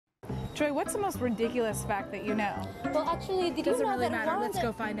Troy, what's the most ridiculous fact that you know? Well, actually, did Doesn't you know really that matter. Let's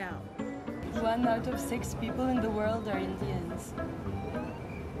go find out. 1 out of 6 people in the world are Indians.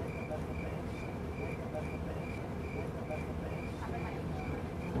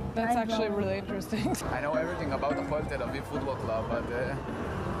 That's actually really interesting. I know everything about the whole Tel Aviv football club, but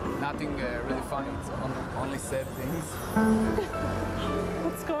nothing really funny. It's only sad things.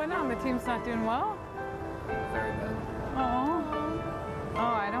 What's going on? The team's not doing well? Very bad.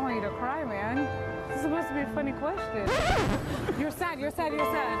 Oh, I don't want you to cry, man. This is supposed to be a funny question. You're sad, you're sad,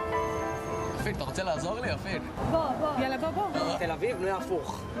 you're sad. אפיק, אתה רוצה לעזור לי, אפיק? בוא. יאללה, בוא. תל אביב בנויה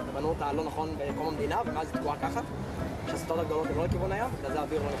הפוך. בנו אותה לא נכון בקום המדינה, ומאז היא תקועה ככה. שהסטות הגדולות הן לא לכיוון הים, בגלל זה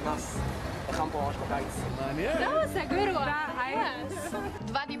האוויר לא נכנס. חם פה ממש בקיץ. מעניין. That was a good one. Yes.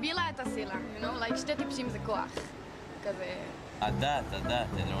 dva debila je ta sila, you know, like שתי טיפשים זה כוח. כזה... הדת,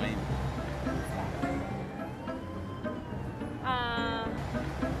 אלוהים.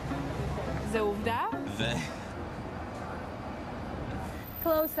 זה עובדה?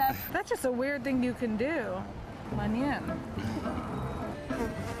 Close up. That's just a weird thing you can do. מעניין.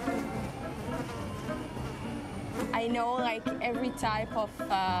 I know like every type of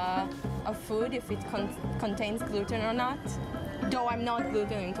food, if it contains gluten or not, though I'm not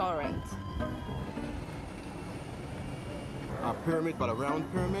gluten intolerant. A pyramid, but a round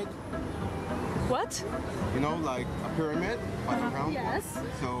pyramid. What? You know, like a pyramid, but a round Yes. one.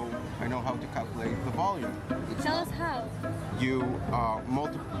 So I know how to calculate the volume. Tell us how. You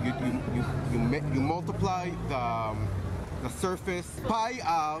multiply the surface pi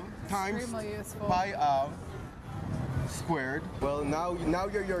of times Extremely useful. pi of squared. Well, now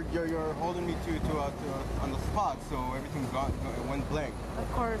you're holding me to on the spot, so everything it went blank. Of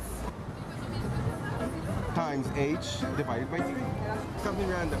course. Times h divided by 3. Something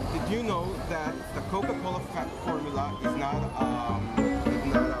random. Did you know that the Coca-Cola formula is not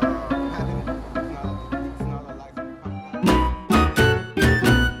a